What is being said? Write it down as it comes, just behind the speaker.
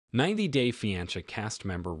90 Day Fiancé cast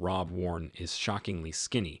member Rob Warne is shockingly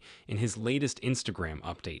skinny in his latest Instagram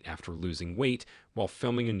update after losing weight while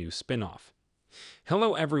filming a new spin-off.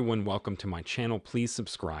 Hello everyone, welcome to my channel. Please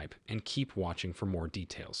subscribe and keep watching for more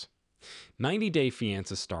details. 90 Day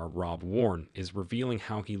Fiancé star Rob Warne is revealing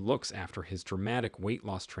how he looks after his dramatic weight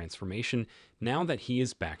loss transformation now that he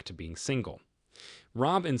is back to being single.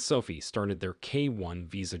 Rob and Sophie started their K1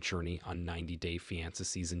 visa journey on 90 Day Fiancé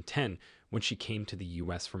Season 10 when she came to the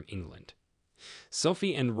US from England.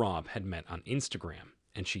 Sophie and Rob had met on Instagram,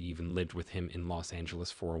 and she even lived with him in Los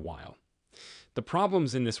Angeles for a while. The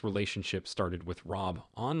problems in this relationship started with Rob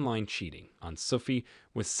online cheating on Sophie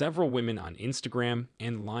with several women on Instagram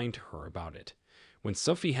and lying to her about it. When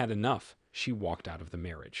Sophie had enough, she walked out of the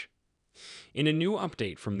marriage. In a new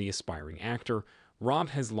update from the aspiring actor, Rob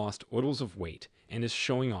has lost oodles of weight and is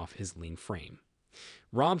showing off his lean frame.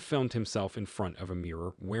 Rob filmed himself in front of a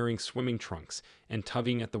mirror wearing swimming trunks and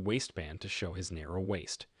tugging at the waistband to show his narrow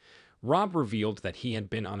waist. Rob revealed that he had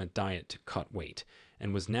been on a diet to cut weight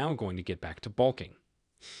and was now going to get back to bulking.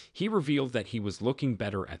 He revealed that he was looking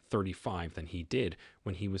better at 35 than he did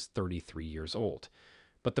when he was 33 years old.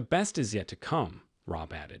 But the best is yet to come,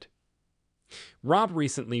 Rob added. Rob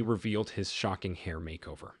recently revealed his shocking hair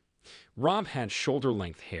makeover. Rob had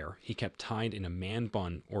shoulder-length hair he kept tied in a man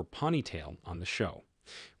bun or ponytail on the show.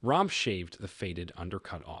 Rob shaved the faded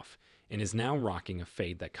undercut off and is now rocking a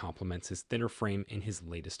fade that complements his thinner frame in his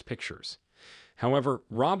latest pictures. However,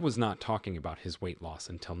 Rob was not talking about his weight loss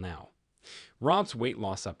until now. Rob's weight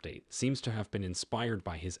loss update seems to have been inspired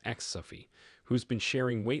by his ex Sophie, who's been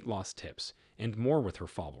sharing weight loss tips and more with her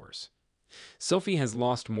followers. Sophie has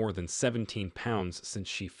lost more than 17 pounds since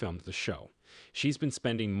she filmed the show. She's been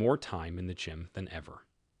spending more time in the gym than ever.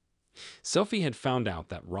 Sophie had found out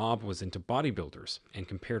that Rob was into bodybuilders and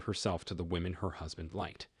compared herself to the women her husband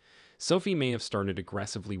liked. Sophie may have started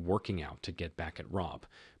aggressively working out to get back at Rob,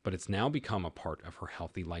 but it's now become a part of her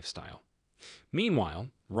healthy lifestyle. Meanwhile,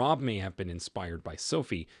 Rob may have been inspired by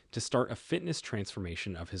Sophie to start a fitness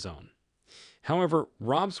transformation of his own. However,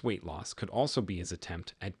 Rob's weight loss could also be his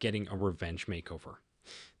attempt at getting a revenge makeover.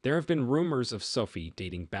 There have been rumors of Sophie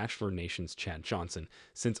dating Bachelor Nation's Chad Johnson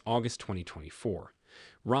since August 2024.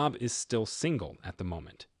 Rob is still single at the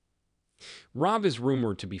moment. Rob is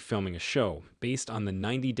rumored to be filming a show based on the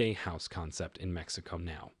 90-day house concept in Mexico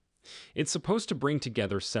now. It's supposed to bring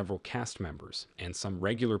together several cast members and some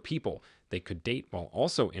regular people they could date while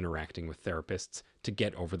also interacting with therapists to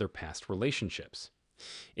get over their past relationships.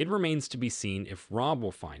 It remains to be seen if Rob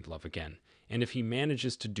will find love again and if he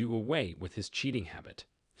manages to do away with his cheating habit.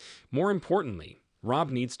 More importantly, Rob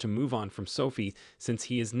needs to move on from Sophie since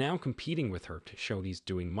he is now competing with her to show he's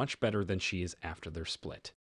doing much better than she is after their split.